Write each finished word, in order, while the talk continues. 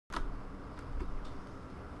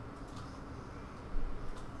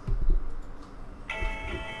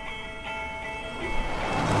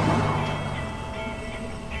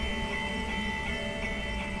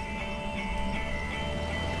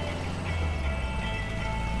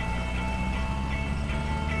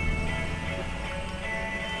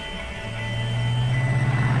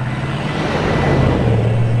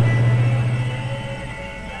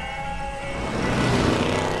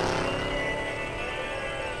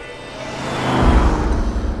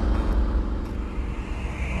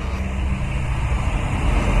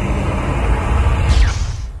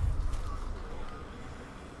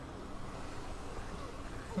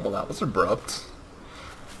was abrupt.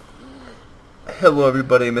 Hello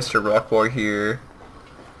everybody, Mr. Rockboy here.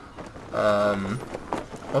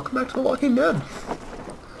 Welcome back to The Walking Dead.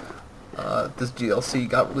 This DLC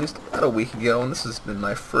got released about a week ago, and this has been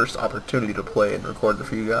my first opportunity to play and record it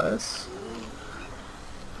for you guys.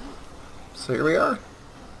 So here we are.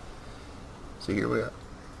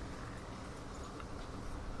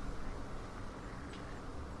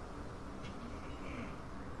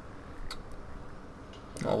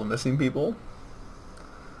 All the missing people.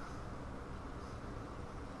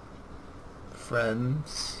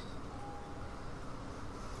 Friends.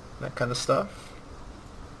 That kind of stuff.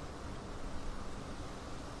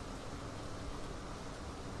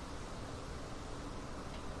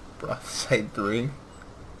 Side 3.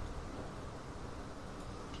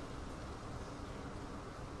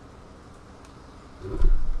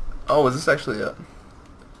 Oh, is this actually a...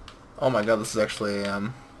 Oh my god, this is actually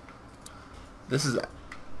this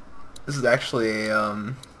is actually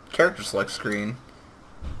a character select screen.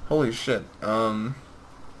 Holy shit. I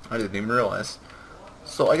didn't even realize.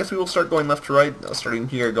 So I guess we will start going left to right, starting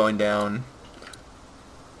here, going down.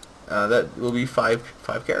 That will be five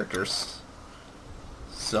characters.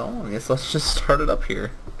 So, I guess let's just start it up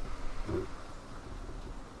here.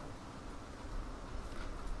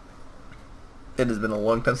 It has been a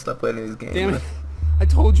long time since I played any of these games. Damn it. I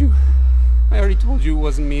told you. I already told you it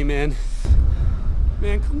wasn't me, man.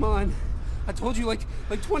 Man, come on. I told you like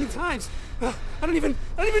 20 times. I don't even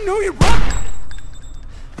know your brother.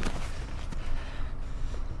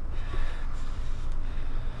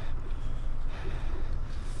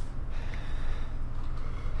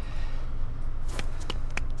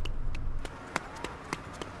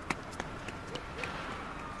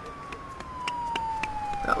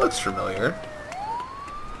 That looks familiar.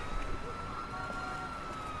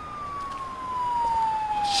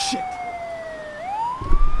 Shit.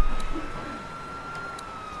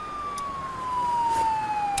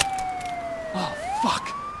 Oh,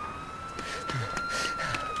 fuck.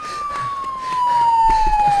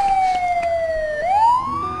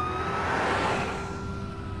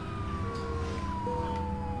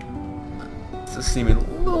 This is seeming a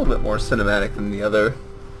little bit more cinematic than the other.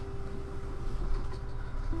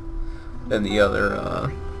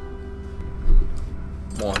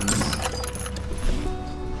 Ones.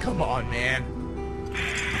 Come on, man.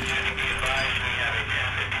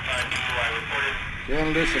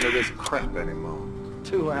 Can't listen to this crap anymore.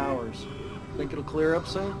 2 hours. Think it'll clear up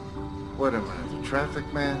soon? What am I, the traffic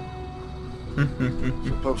man?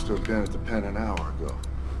 Supposed to have been at the pen an hour ago.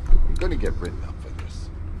 I'm gonna get written up for this.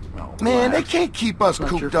 Oh, Man, they relax. can't keep us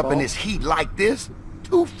Not your cooped up in fault. this heat like this.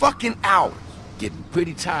 2 fucking hours. Getting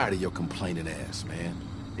pretty tired of your complaining ass, man.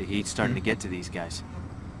 The heat's starting to get to these guys.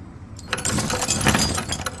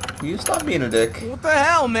 Will you stop being a dick? What the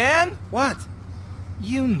hell, man? What?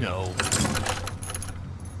 You know.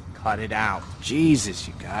 Cut it out. Jesus,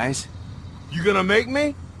 you guys. You gonna make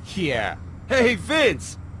me? Yeah. Hey,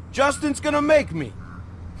 Vince! Justin's gonna make me!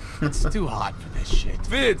 It's too hot for this shit.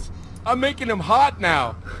 Vince, I'm making him hot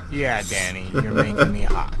now! Yeah, Danny, you're making me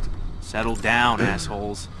hot. Settle down,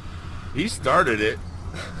 assholes. He started it.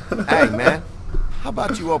 Hey, man. How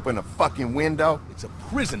about you open a fucking window? It's a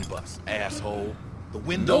prison bus, asshole. The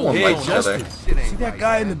window. No one Hey, likes each other. Justin, see that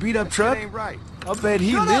guy in the beat-up truck? Ain't right. I'll bet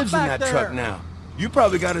he Shut up lives in back that truck there. now. You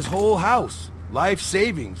probably got his whole house. Life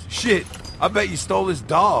savings. Shit, I bet you stole his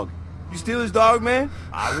dog. You steal his dog, man?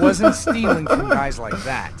 I wasn't stealing from guys like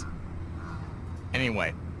that.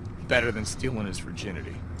 Anyway, better than stealing his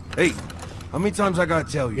virginity. Hey, how many times I gotta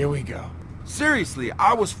tell you? Here we go. Seriously,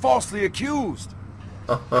 I was falsely accused.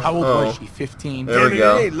 How old was she? 15? There we Damn it,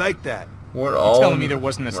 go. it ain't like that. We're You all telling me there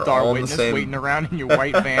wasn't a we're star all in the witness same- waiting around in your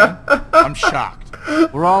white van? I'm shocked.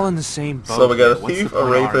 We're all in the same boat. So we got a here. What's thief, the a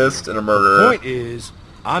point of rapist, and a The murderer point is,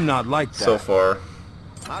 I'm not like that. so far.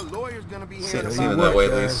 My lawyer's gonna be here Seems in even about that way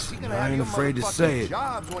at what, least. He's gonna I have ain't your afraid to motherfucking say it.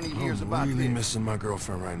 jobs when he hears about really this. missing my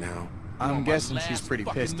girlfriend right now. I'm guessing she's pretty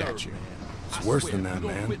pissed at you. It's worse than that,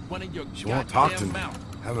 man. She won't talk to me.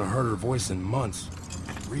 Haven't heard her voice in months.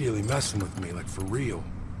 Really messing with me, like for real.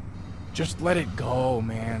 Just let it go,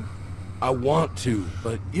 man. I want to,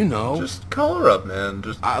 but you know, Just call her up, man.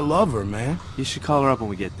 Just I love her, man. You should call her up when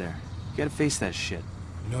we get there. You gotta face that shit.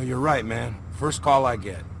 You know, you're right, man. First call I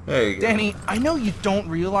get. there you go. Danny, I know you don't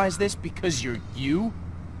realize this because you're you,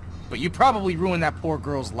 but you probably ruined that poor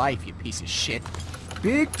girl's life, you piece of shit.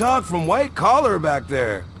 Big talk from white collar back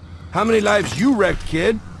there. How many lives you wrecked,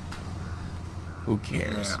 kid? Who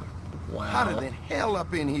cares? Yeah. Wow. Hotter than hell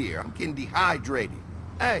up in here. I'm getting dehydrated.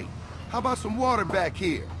 Hey, how about some water back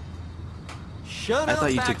here? Shut I up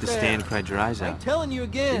thought you back took the there. stand and cried your eyes I'm out. telling you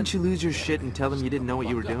again. Didn't you lose your shit and tell them you didn't know what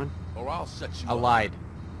you were doing? or I'll set you I up. lied.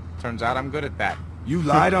 Turns out I'm good at that. You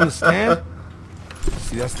lied on the stand?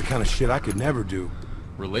 See, that's the kind of shit I could never do.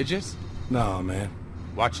 Religious? Nah, man.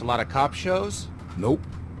 Watch a lot of cop shows? Nope.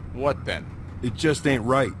 What then? It just ain't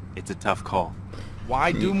right. It's a tough call.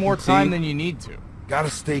 Why do more time than you need to? Gotta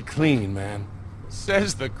stay clean, man.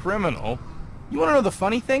 Says the criminal. You wanna know the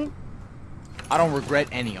funny thing? I don't regret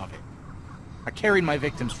any of it. I carried my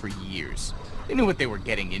victims for years. They knew what they were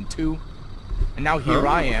getting into. And now here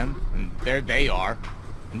I am, and there they are.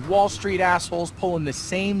 And Wall Street assholes pulling the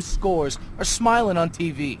same scores are smiling on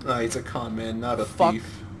TV. Oh, he's a con man, not a Fuck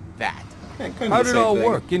thief. that. How did it all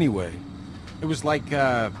work, anyway? It was like,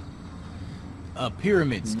 a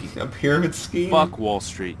pyramid scheme. A pyramid scheme? Fuck Wall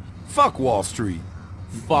Street. Fuck Wall Street.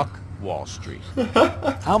 Fuck Wall Street.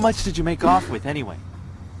 How much did you make off with anyway?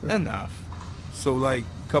 Enough. So, like,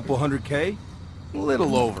 couple $100K? A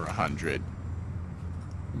little over 100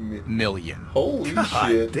 million. Holy God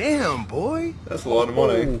shit. damn, boy. That's a lot of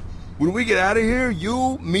money. When we get out of here,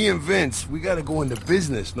 you, me, and Vince, we gotta go into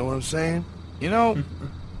business, know what I'm saying? You know,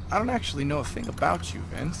 I don't actually know a thing about you,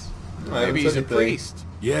 Vince. I haven't Maybe he's said a anything. priest.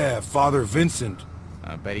 Yeah, Father Vincent.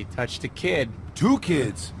 I bet he touched a kid. 2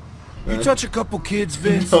 kids. You touch a couple kids,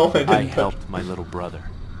 Vince? No, I didn't. I helped my little brother.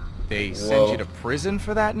 They sent Whoa. you to prison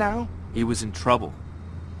for that now? He was in trouble.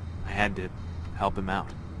 I had to help him out.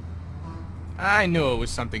 I knew it was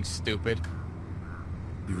something stupid.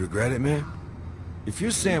 You regret it, man? If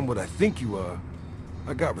you're saying what I think you are,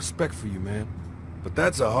 I got respect for you, man. But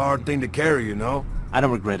that's a hard thing to carry, you know? I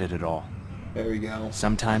don't regret it at all. There we go.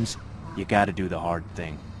 Sometimes, you gotta do the hard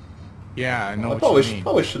thing. Yeah, I know I what you mean.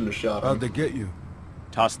 probably shouldn't have shot How'd him. they get you?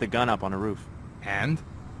 Tossed the gun up on a roof. And?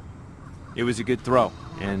 It was a good throw,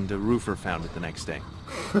 and the roofer found it the next day.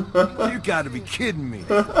 You gotta be kidding me.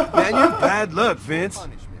 Man, you're bad luck, Vince.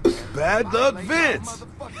 Bad luck, Vince.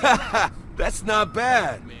 That's not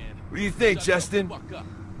bad. What do you think, Justin?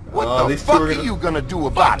 What the these two fuck are are gonna- you gonna do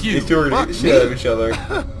about it? These two are gonna beat the shit out of each other.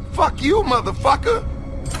 Fuck you, motherfucker!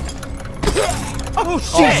 Oh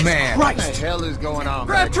shit! Oh, man. What the hell is going on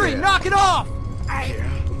back Crabtree, there? knock it off!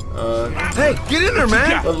 Hey, get in there,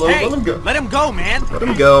 man. Let him go. Let him go, man! Let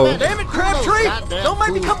him go. Damn it, Crabtree! Don't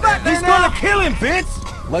make me come back there He's now! gonna kill him, Vince.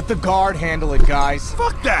 Let the guard handle it, guys.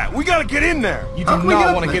 Fuck that. We gotta get in there. You do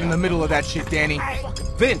not want to get in the middle of that shit, Danny.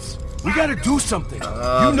 Vince, we gotta do something.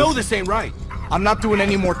 You know this ain't right. I'm not doing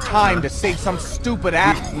any more time to save some stupid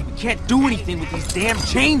ass. We can't do anything with these damn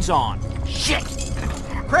chains on! Shit!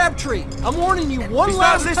 Crabtree, I'm warning you one He's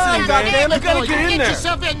last not time, listening, man. goddammit! You gotta get in there.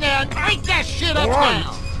 yourself in there and break that shit up Right.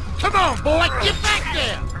 now! Come on, boy, get back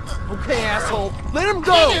there! Okay, asshole, let him Get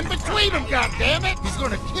go! in between them, goddammit! He's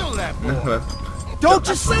gonna kill that boy! Don't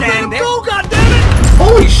just Let him stand there! go, goddammit!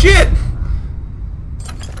 Holy shit!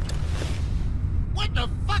 What the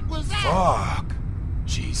fuck was that? Fuck.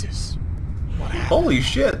 Jesus. Holy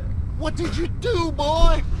shit! What did you do,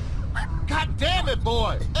 boy? God damn it,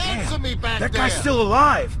 boy! Answer me back That there! guy's still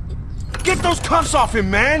alive. Get those cuffs off him,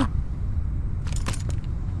 man.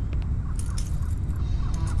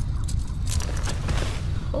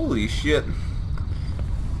 Holy shit!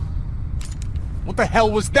 What the hell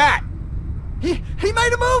was that? He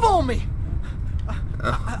made a move on me!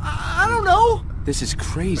 I don't know! This is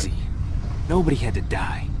crazy. Nobody had to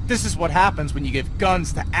die. This is what happens when you give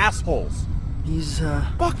guns to assholes. He's,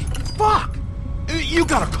 Fuck. You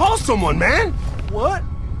gotta call someone, man. what?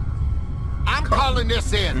 I'm calling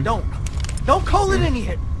this in! Don't call it in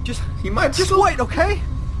yet. He might Just still- wait, okay?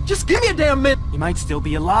 Just give me a damn minute. He might still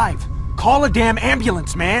be alive. Call a damn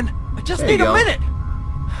ambulance, man! I just There need you a go. minute.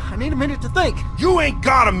 I need a minute to think. You ain't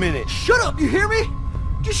got a minute. Shut up, you hear me?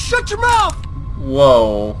 Just shut your mouth.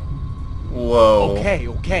 Whoa. Whoa.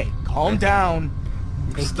 Okay. Calm down.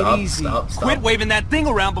 Take Stop, it easy. stop, stop. Quit waving that thing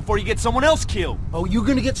around before you get someone else killed! Oh, you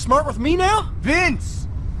gonna get smart with me now? Vince!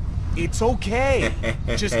 It's okay.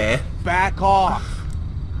 Just back off.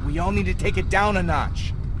 We all need to take it down a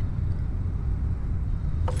notch.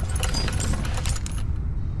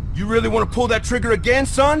 You really want to pull that trigger again,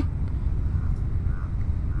 son?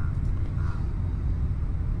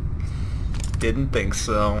 Didn't think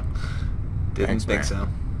so. Didn't Thanks, think man. so.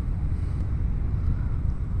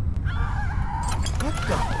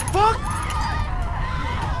 Fuck.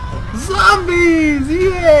 Zombies!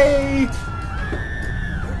 Yay!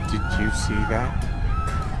 Did you see that?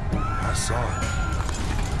 I saw it.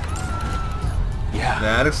 Yeah.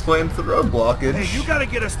 That explains the road blockage. Hey, you gotta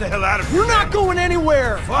get us the hell out of here. You're not going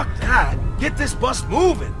anywhere. Fuck that. Get this bus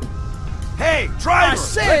moving. Hey, driver. I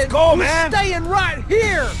said let's go, we're man. staying right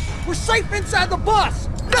here. We're safe inside the bus.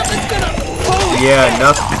 Nothing's gonna. Holy Yeah,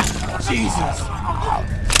 nothing. Jesus!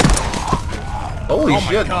 Holy Oh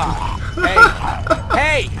shit. my god! Hey,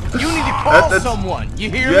 Hey, you need to call That's- someone. You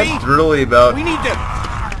hear me? That's really about... We need to...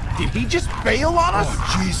 Did he just bail on us?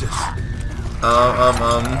 Oh, Jesus.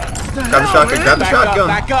 Grab the shotgun, grab the shotgun.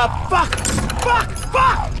 Back up. Fuck.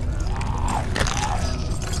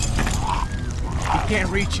 He can't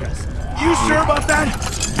reach us. You sure about that?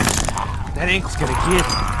 That ankle's gonna give.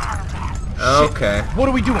 Okay. What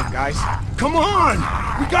are we doing, guys? Come on!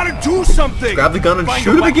 We gotta do something! Grab the gun and Find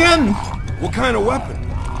shoot a him weapon. again! What kind of weapon?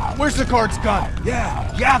 Where's the guard's gun?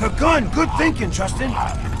 Yeah, the gun! Good thinking, Justin!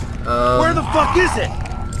 Where the fuck is it?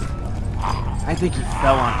 I think he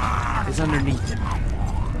fell on it. It's underneath him.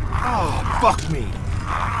 Oh, fuck me.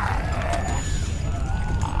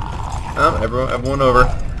 Oh, everyone over.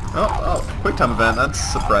 Oh, quick time event. That's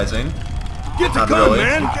surprising. Get the Not gun, really.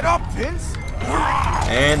 man! Get up, Vince.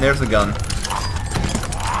 And there's the gun.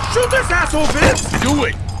 Shoot this asshole, Vince! Do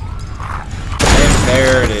it. And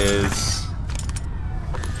there it is.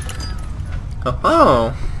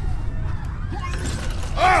 Oh.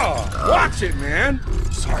 Oh, watch it, man!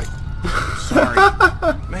 Sorry.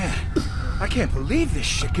 Man, I can't believe this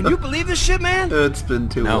shit. Can you believe this shit, man? It's been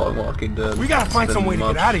too long, Walking Dead. We gotta find It's some been way to get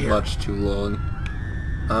much, out of here. Much too long.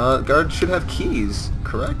 Guard should have keys,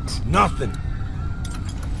 correct? Nothing.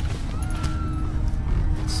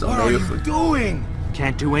 So What are maybe you if we... doing?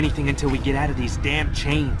 Can't do anything until we get out of these damn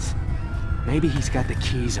chains. Maybe he's got the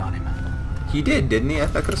keys on him. He did, didn't he? I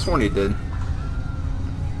could have sworn he did.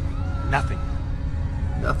 Nothing.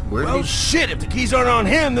 Nothing. Where Well, did he... shit, if the keys aren't on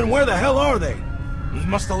him, then where the hell are they? He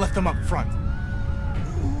must have left them up front.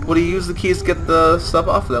 Would he use the keys to get the stuff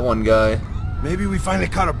off of that one guy? Maybe we finally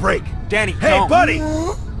caught a break. Danny, Hey, don't. buddy!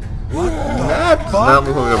 That does not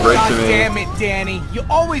look like a break God to me. damn it, Danny. You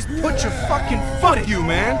always put your fucking foot in. You,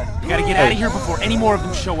 man! We gotta get out of here before any more of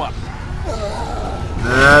them show up.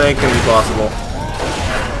 That ain't gonna be possible.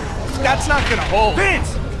 That's not gonna hold.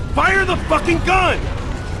 Vince! Fire the fucking gun!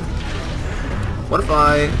 What if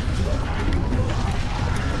I...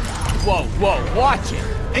 Whoa, watch it.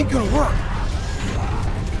 Ain't gonna work.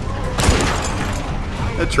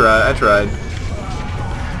 I tried.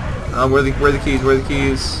 Where are the keys? Where are the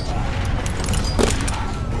keys?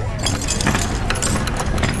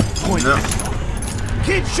 No.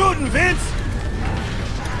 Keep shooting, Vince!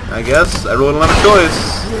 I guess I really don't have a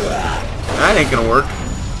choice. That ain't gonna work.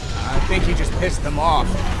 I think he just pissed them off.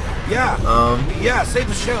 Yeah. Yeah, save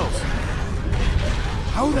the shells.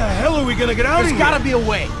 How the hell are we gonna get out of There's here? gotta be a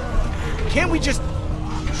way. Can't we just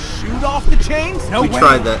shoot off the chains? No We way.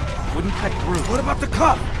 tried that. Wouldn't cut through. What about the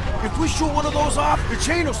cup? If we shoot one of those off, the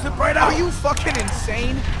chain will slip right out. Are you fucking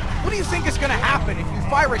insane? What do you think is gonna happen if you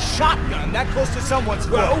fire a shotgun that close to someone's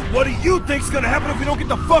Well, foot? what do you think's gonna happen if we don't get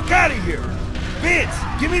the fuck out of here? Vince,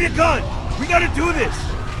 give me the gun. We gotta do this.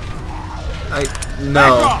 No.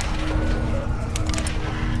 Back off.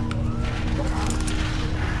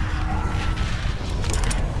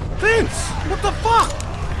 Vince, what the fuck?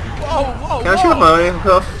 Whoa, Can I shoot with my own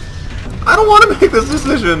handcuff? I don't want to make this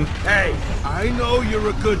decision. Hey, I know you're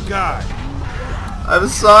a good guy. I'm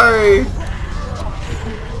sorry.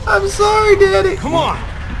 I'm sorry, Daddy. Come on.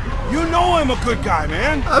 You know I'm a good guy,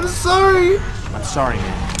 man. I'm sorry. I'm sorry,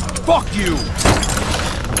 man. Fuck you.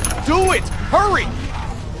 Do it! Hurry!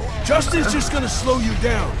 Justin's just gonna slow you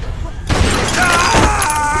down.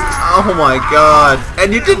 Oh my god.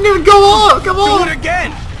 And you didn't even go off. Come Do on. it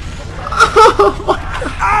again! Oh my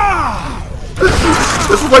god.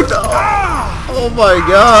 This is like the... Oh my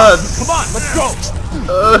god. Come on, let's go!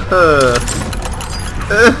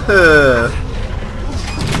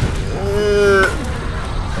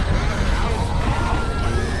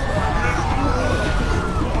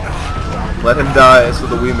 Let him die so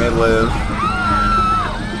that we may live.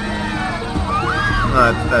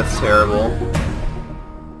 That's terrible.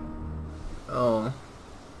 Oh.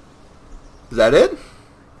 Is that it?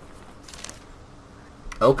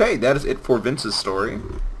 Okay, that is it for Vince's story.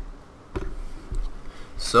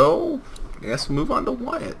 So, I guess we'll move on to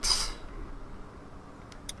Wyatt.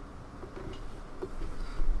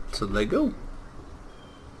 So there you go.